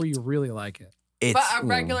It's it before meat. you really like it, But a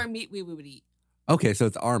regular meat we would eat. Okay, so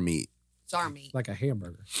it's our meat. It's our meat. like a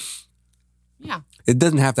hamburger. Yeah, It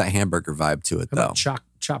doesn't have that hamburger vibe to it, How though. about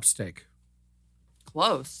chop steak?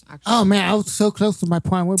 close. Actually, Oh man, I was so close to my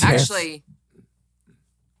prime rib. actually,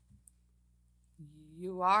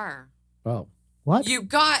 you are. Oh, what? You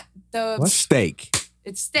got the. What? Steak.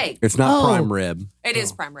 It's steak. It's not Oh. prime rib. It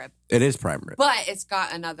is prime rib, It is prime rib. but it's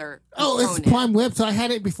got another. Oh, it's component. prime rib. So I had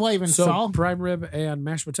it before I even so saw. prime rib and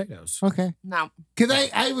mashed potatoes. Okay, No, because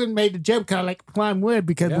I even made the joke kind of like prime rib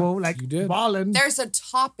because Yeah, we're like you did. balling. there's a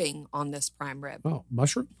topping on this prime rib. Oh,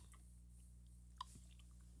 mushroom.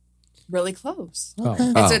 Really close.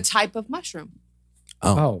 Okay. Oh. It's a type of mushroom.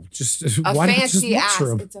 Oh, just A why not just fancy ass.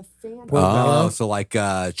 mushroom? It's a fancy. Oh, so like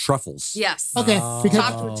truffles. Yes. Okay, Oh. because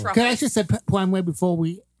Topped with I truffles. just said prime rib before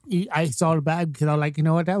I saw the bag because I was like, you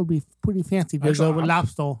know what, that would be pretty fancy to Actually, go with I'm-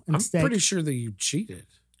 lobster and I'm steak. pretty sure that you cheated.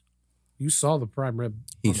 You saw the prime rib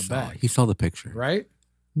on the bag, He saw the picture. right?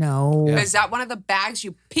 No. Yeah. Is that one of the bags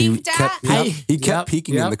you He peeked at? kept, Yep. he kept Yep.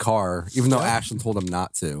 peeking in Yep. the car, even though Yep. Ashton told him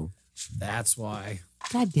not to. That's why.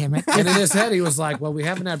 God damn it. And in his head, he was like, "Well, we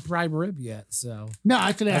haven't had prime rib yet, so No,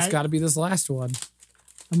 actually, that's got to be this last one."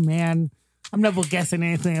 man, I'm never guessing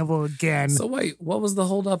anything ever again. So wait, what was the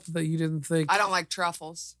holdup that you didn't think? I don't like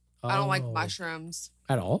truffles. I don't like Oh. mushrooms.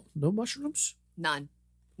 At all? No mushrooms? None.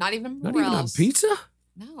 Not even Not even on morels. pizza?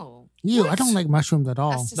 No. Ew, I What? don't like mushrooms at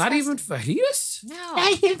all. That's Not even disgusting. fajitas? No.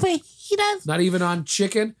 Fajitas? Not even on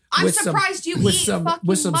chicken? I'm with some- surprised you with eat some fucking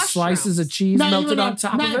with some mushrooms. slices of cheese melted on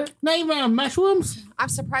top not, of it. Not even on mushrooms? I'm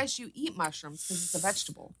surprised you eat mushrooms because it's a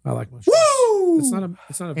vegetable. I like mushrooms. Woo! It's not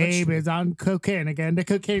a Abe vegetable. is on cocaine again. The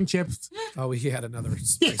cocaine chips. Oh, he had another. He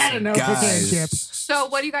spicy had one. another cocaine Guys. chips. So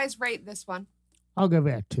what do you guys rate this one? I'll give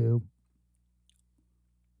it a 2.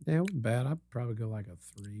 Yeah, it wasn't bad. I'd probably go like a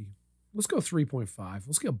 3. Let's go 3.5.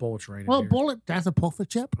 Let's get a bullet rating. Well, here. bullet, that's a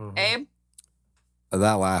perfect chip. Abe?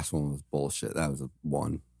 That last one was bullshit. That was a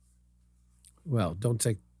 1. Well, don't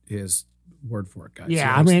take his word for it, guys. Yeah, He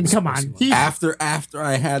I likes mean, the come spicy on. one. He- After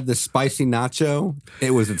I had the spicy nacho,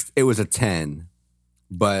 it was a 10.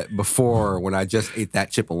 But before, when I just ate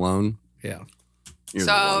that chip alone, Yeah. it was a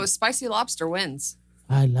So 1. spicy lobster wins.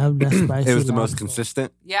 I love the spicy It was the most lobster.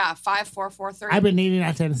 consistent. Yeah, 5, 4, 4, 3. I've been eating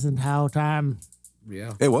that since the entire time.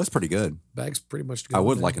 Yeah. It was pretty good. Bag's pretty much good. I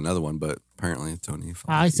would with like it. another one, but apparently Tony.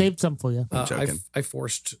 I saved some for you. I'm joking. I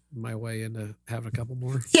forced my way into having a couple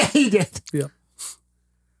more. Yeah, he did.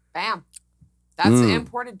 Bam. That's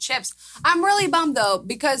imported chips. I'm really bummed though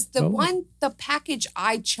because the package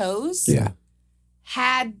I chose Yeah.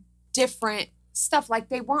 had different stuff. Like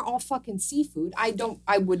they weren't all fucking seafood.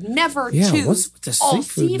 I would never Yeah, choose what's with the all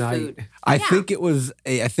seafood night? I Yeah. think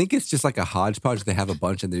I think it's just like a hodgepodge. They have a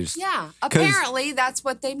bunch and they just. Yeah, apparently that's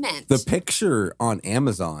what they meant. The picture on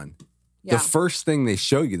Amazon, yeah. the first thing they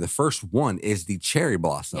show you, the first one is the cherry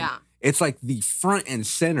blossom. Yeah. It's like the front and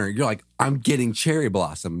center. You're like, I'm getting cherry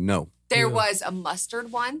blossom. No. There Yeah. was a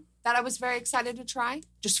mustard one that I was very excited to try.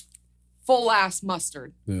 Just full ass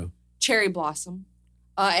mustard. Yeah. Cherry blossom.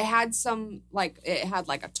 It had some it had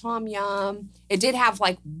like a tom yum. It did have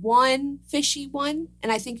like one fishy one,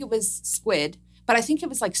 and I think it was squid, but I think it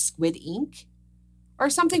was like squid ink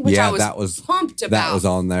or something, which Yeah, I was, that was- pumped about. That was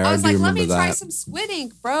on there. I was do like, let remember me that. try some squid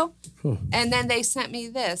ink, bro. Huh. And then they sent me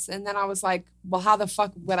this, and then I was like, well, how the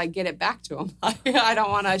fuck would I get it back to them? I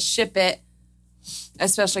don't want to ship it,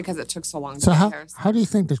 especially because it took so long to So get how, here. how do you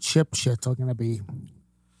think the chip shits are going to be?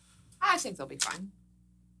 I think they'll be fine.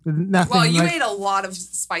 Nothing Well, you like- ate a lot of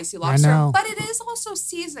spicy I lobster, know. but it is also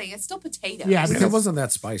seasoning. It's still potatoes. Yeah, I mean, because- it wasn't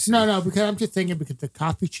that spicy. No, because I'm just thinking because the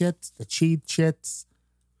coffee chits, the cheese chits.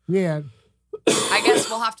 Yeah. I guess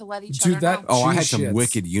we'll have to let each Dude, other that- know. Oh, I had Cheese some shits.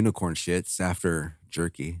 wicked unicorn shits after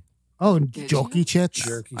jerky. Oh, and Did jerky you? chits.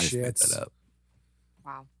 Jerky I just picked shits. that up.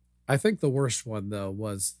 Wow. I think the worst one though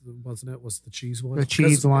wasn't it? Was the cheese one? The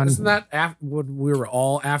cheese one. Isn't that when we were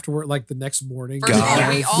all afterward, like the next morning? First of all,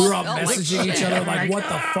 God. we all were all felt like messaging each shit. other like, "What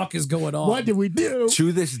the fuck is going on?" What did we do?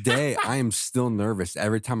 To this day, I am still nervous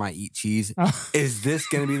every time I eat cheese. Is this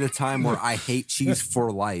going to be the time where I hate cheese for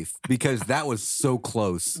life? Because that was so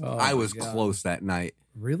close. Oh I my was God. close that night.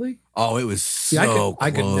 Really? Oh, it was See, so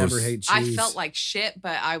I could close. never hate cheese. I felt like shit,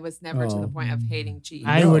 but I was never to the Oh. point of hating cheese.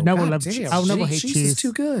 I would never God love. damn, I would never hate cheese. cheese. Is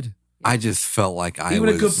too good. I just felt like I Even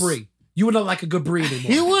was a good brie. You would not like a good brie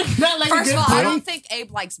anymore. You would not like First a of good all, I brie? don't think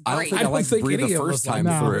Abe likes I don't brie. think I don't liked think brie any the of first us like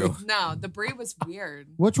time brie. through. No, the brie was weird.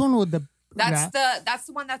 Which one would the That's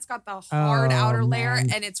the one that's got the hard outer layer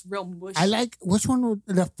man. and it's real mushy. I like which one?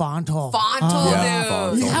 The Fontal. Fontal, Yeah, dude.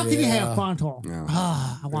 Fontal. How can you Yeah. have Fontal? Yeah.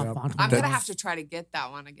 I want Yep. Fontal. I'm gonna have to try to get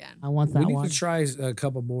that one again. I want We that need one. to try a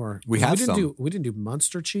couple more. We have didn't some. we didn't do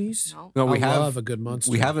Munster cheese. No. No, we I have love a good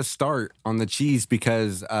Munster. we have a start on the cheese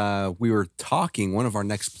because we were talking. One of our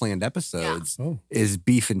next planned episodes Oh. is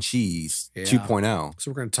beef and cheese Yeah. 2.0.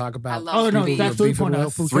 So we're going to talk about. I love Oh no, beef. that's You're beefing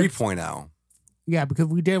 3.0. with? 3.0. Yeah, because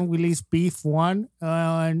we didn't release beef 1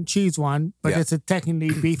 and cheese 1, but Yeah. it's a technically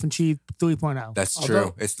beef and cheese 3.0. That's Although-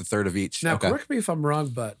 true. It's the third of each. Now, okay. correct me if I'm wrong,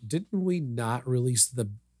 but didn't we not release the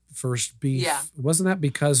first beef? Yeah. Wasn't that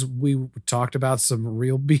because we talked about some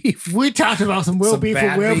real beef? We talked about some real Some beef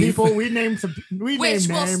bad with real beef. people. We named some. We Which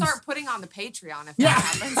named we'll names. start putting on the Patreon if Yeah. that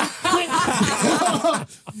happens.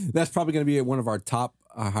 That's probably going to be one of our top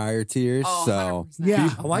higher tiers. Oh, so 100%. Yeah.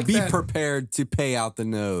 I like be that. prepared to pay out the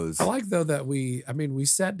nose. I like though that we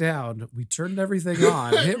sat down, we turned everything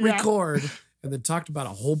on, hit Yeah. record, and then talked about a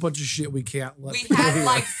whole bunch of shit we can't let We people had hear.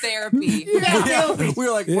 like therapy. Yeah. we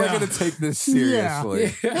were like, we're Yeah. going to take this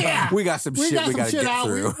seriously. Yeah. We got some shit we got to get out.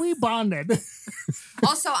 through. We bonded.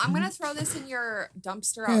 Also, I'm gonna throw this in your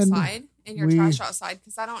dumpster And outside, in your we- trash outside,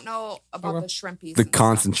 because I don't know about Okay. the shrimpies. The and stuff.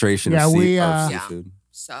 concentration Yeah, of we, seafood.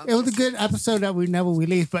 So It was a good episode that we never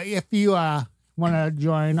released. But if you want to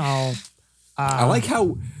join our, I like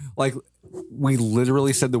how, like, we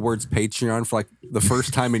literally said the words Patreon for like the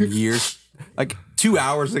first time in years, like 2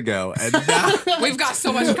 hours ago, and now we've got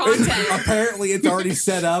so much content. apparently it's already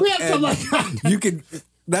set up. we have so and much content. you can.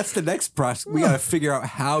 That's the next process. We got to figure out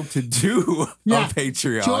how to do Yeah. a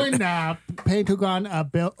Patreon. Join Pentagon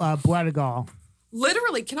Boadigal.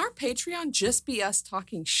 Literally, can our Patreon just be us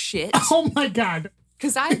talking shit? Oh my God.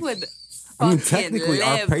 Because I would I mean, fucking technically,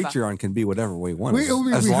 our live. Patreon can be whatever we want, We'll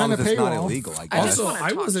be as long behind as a it's not paywall. illegal. I I guess. just Also, wanna I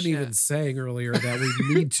talk wasn't shit. even saying earlier that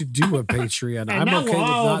we need to do a Patreon. I'm now okay we're with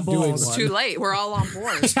all not on doing board. It's one. too late. We're all on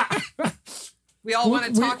board. We all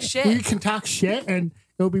want to talk shit. We can talk shit and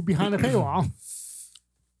it'll be behind a paywall.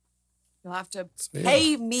 You'll have to Yeah.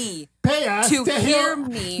 pay me Pay us to to hear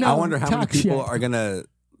me. No. I wonder how many talk people shit. are gonna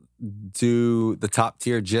do the top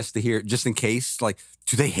tier just to hear, just in case. Like,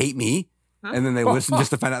 do they hate me? Huh? And then they listen just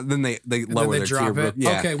to find out. Then they And then lower they their drop tier. it.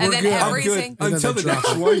 Yeah. Okay, And we're then good. I'm everything- good And then until they the drop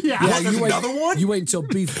next it. one. Yeah. What, there's you wait, another one. You wait until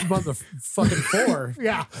beef motherfucking 4.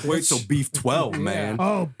 Yeah. Wait till beef 12, man.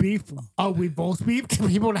 Oh, beef. Oh, we both beef? Can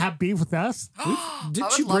people have beef with us? Did I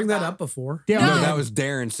would you love bring that up before? Yeah. No, No. that was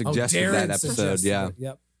Darren suggested Darren that episode. suggested Yeah. it.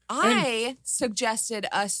 Yep. I suggested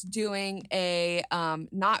us doing a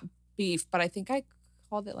not beef, but I think I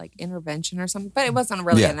called it like intervention or something. But it wasn't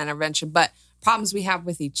really Yeah. an intervention, but problems we have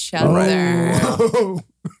with each other. Oh.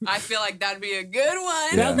 I feel like that'd be a good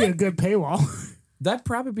one. That'd be a good paywall. That'd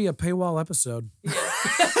probably be a paywall episode.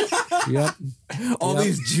 Yep. All Yep.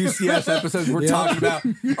 these juicy ass episodes we're Yeah. talking about.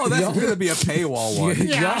 Oh, that's Yeah. going to be a paywall one.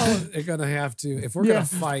 Yeah. Y'all are gonna have to if we're Yeah. gonna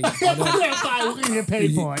fight. We're gonna get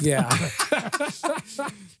paid for it. Yeah.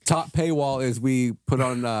 Top paywall is we put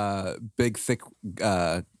on big, thick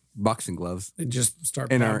boxing gloves And just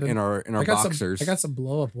start in our pounding. in our I got boxers. I got some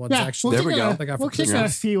blow up ones Yeah, actually. There we go. I think I We're just forgot. gonna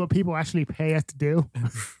see what people actually pay us to do.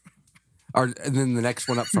 And then the next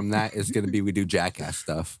one up from that is going to be we do jackass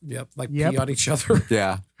stuff. Yep. Like Yep. pee on each other.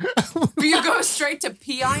 Yeah. But you go straight to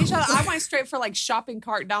pee on each other. I went straight for like shopping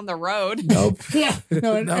cart down the road. Nope. Yeah,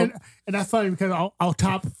 no, and, No. and that's funny because our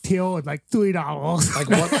top tier is like $3. Like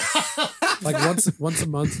what? Like once a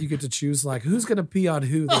month you get to choose like who's gonna pee on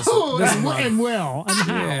who this and, month. and will and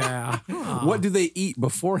how. Yeah. Aw. What do they eat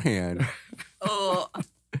beforehand? Oh,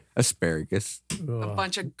 Asparagus. a Ugh.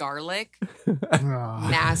 bunch of garlic. Ah,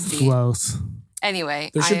 Nasty. gross.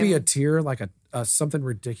 Anyway, There should be I a tier like a something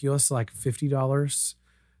ridiculous like $50,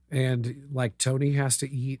 and like Tony has to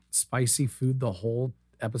eat spicy food the whole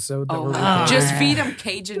episode. That Oh, we're Ah. recording. just feed him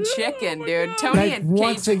Cajun chicken, dude. Tony Like and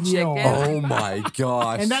once a Cajun year. chicken. Oh my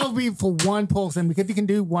gosh. And that would be for one person because you can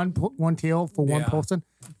do one tier for one Yeah. person.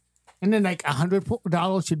 And then like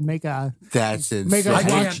 $100 should make a That's Make insane. us I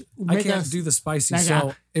can't. watch- I make can't us- do the spicy, like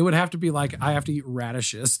so it would have to be like I have to eat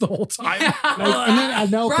radishes the whole time. like, and then I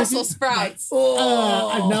know Brussels sprouts.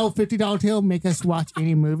 I know $50 tier make us watch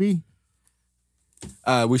any movie.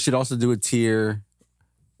 We should also do a tier,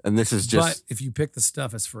 and this is just But if you pick the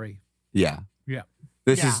stuff, it's free. yeah. Yeah.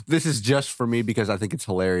 This is just for me because I think it's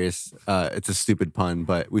hilarious. It's a stupid pun,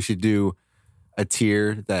 but we should do a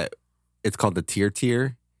tier that it's called the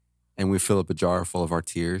tier, and we fill up a jar full of our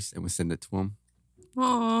tears and we send it to them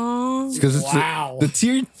Aww. because it's Wow. the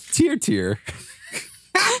tier.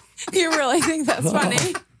 You really think that's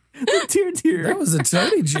funny? Tier. That was a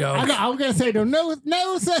Tony I joke. know, I was gonna say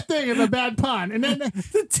no such thing as a bad pun, and then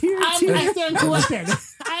The tier. I stand corrected.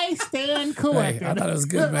 I stand Hey, corrected. I thought it was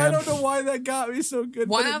good, I man. don't know why that got me so good.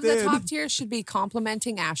 One but of it the did. top tiers should be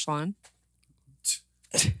complimenting Ashlon.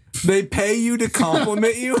 They pay you to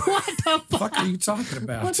compliment you. What the fuck? What are you talking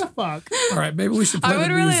about? What the fuck? All right, maybe we should play I would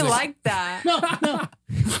the really music. like that. No. I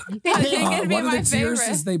think it'd be one of my the tiers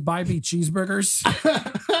favorite. is they buy me cheeseburgers.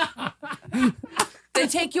 They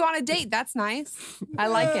take you on a date. That's nice. I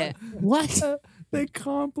like it. What? They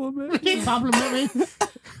compliment. You compliment me?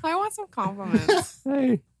 I want some compliments.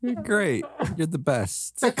 Hey, you're great. You're the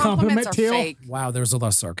best. The compliment Compliments are teal? fake. Wow, there's a lot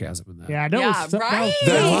of sarcasm in that. Yeah, that Yeah, was so, right?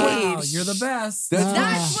 Wow, you're the best. That's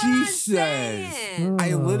That's what what she I'm says. saying.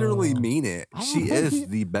 I literally mean it. I don't She think is he-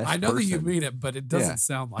 the best. I know that you person. mean it, but it doesn't Yeah.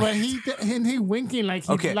 sound like But it. he winking like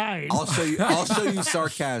he Okay, lied. I'll show you. I'll show you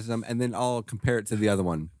sarcasm, and then I'll compare it to the other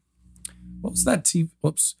one. What was that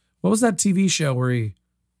What was that TV show where he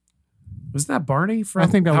was that Barney from I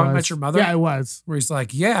think that How was. I Met Your Mother? Yeah, it was. Where he's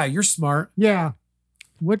like, "Yeah, you're smart. Yeah.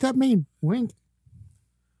 What'd that mean? Wink?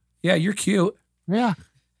 Yeah, you're cute." Yeah.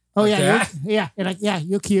 Oh, Like yeah. that? Yeah. You're like, yeah,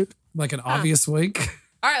 you're cute. Like an obvious wink.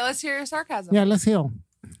 All right, let's hear your sarcasm. Yeah, let's heal.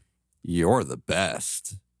 You're the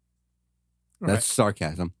best. That's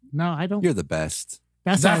sarcasm. No, I don't. You're the best.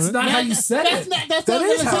 That's not how you said That's it. not, that's That not is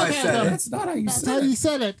really how I said sarcasm. it. That's not how you That's said how it. you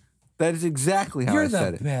said it. That is exactly how You're I the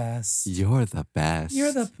said it. best. You're the best.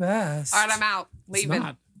 You're the best. All right, I'm out. It's Leaving.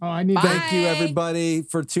 not. Oh, I need Bye. that. Thank you, everybody,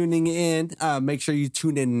 for tuning in. Make sure you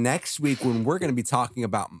tune in next week when we're going to be talking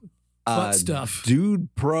about Butt stuff. Dude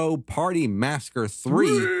Pro Party Massacre 3.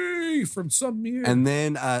 Three from some year. And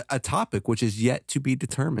then a topic which is yet to be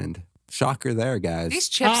determined. Shocker there, guys. These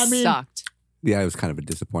chips I mean- sucked. Yeah, it was kind of a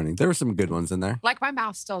disappointing. There were some good ones in there. Like my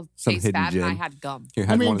mouth still Some tastes hidden bad and I gem. had gum. Here, I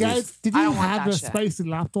have mean, one of guys, these. did I you don't want have that the shit. spicy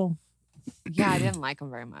lobster? Yeah, I didn't like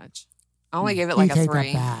them very much. I only gave it You like a take that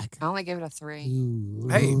 3. back. I only gave it a 3. Hey,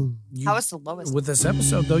 Ooh. you- That was the lowest. with this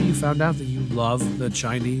episode, though, you found out that you love the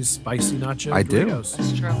Chinese spicy nacho I do. Doritos.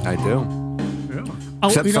 That's true. I do. Yeah. Oh,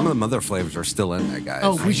 Except you some know- of the other flavors are still in there, guys.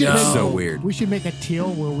 Oh, we should know. make so weird. We should make a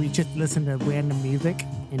teal where we just listen to random music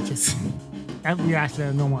and just that'd be actually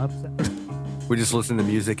a normal episode. We just listen to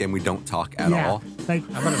music and we don't talk at yeah, all. like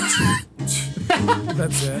How about a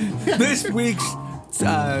That's it. This week's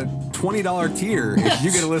 $20 tier is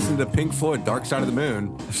you're going to listen to Pink Floyd, Dark Side of the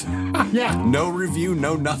Moon. yeah, No review,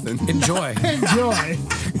 no nothing. Enjoy. enjoy.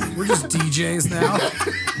 We're just DJs now.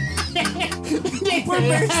 We're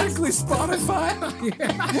basically Spotify.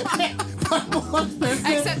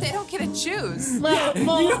 Except they don't get to choose.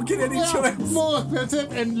 More, you don't get any choice. More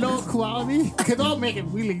expensive and low quality because I'll make it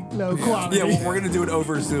really low quality. Yeah, well, we're going to do it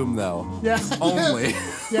over Zoom, though. yeah. Only.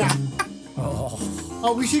 Yeah. Oh,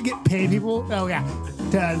 Oh, we should get paid people. Oh yeah,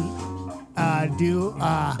 to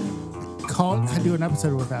do an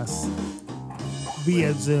episode with us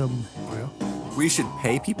via Zoom. We should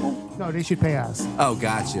pay people? No, they should pay us. Oh,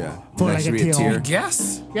 gotcha. For That like should a be a tier. tier.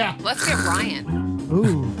 yes. Yeah. Let's get Ryan.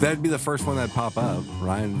 Ooh. That'd be the first one that'd pop up.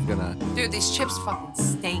 Ryan's going to... Dude, these chips fucking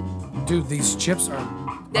stink. Dude, these chips are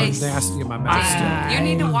They nasty in my mouth still. You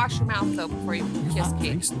need to wash your mouth though before you kiss My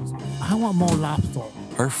Kate. face is- I want more lobster.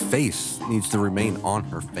 Her face needs to remain on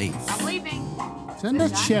her face. I'm leaving. Send the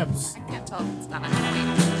chips. I can't tell if it's done. I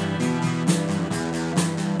have to wait.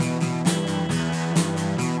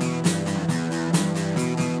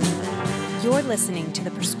 You're listening to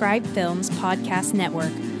the Prescribed Films Podcast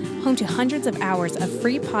Network, home to hundreds of hours of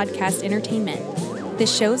free podcast entertainment. The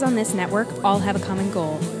shows on this network all have a common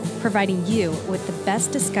goal, providing you with the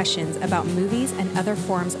best discussions about movies and other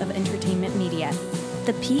forms of entertainment media.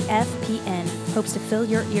 The PFPN hopes to fill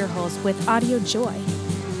your earholes with audio joy.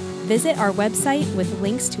 Visit our website with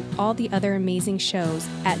links to all the other amazing shows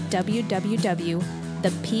at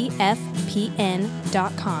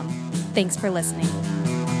www.thepfpn.com. Thanks for listening.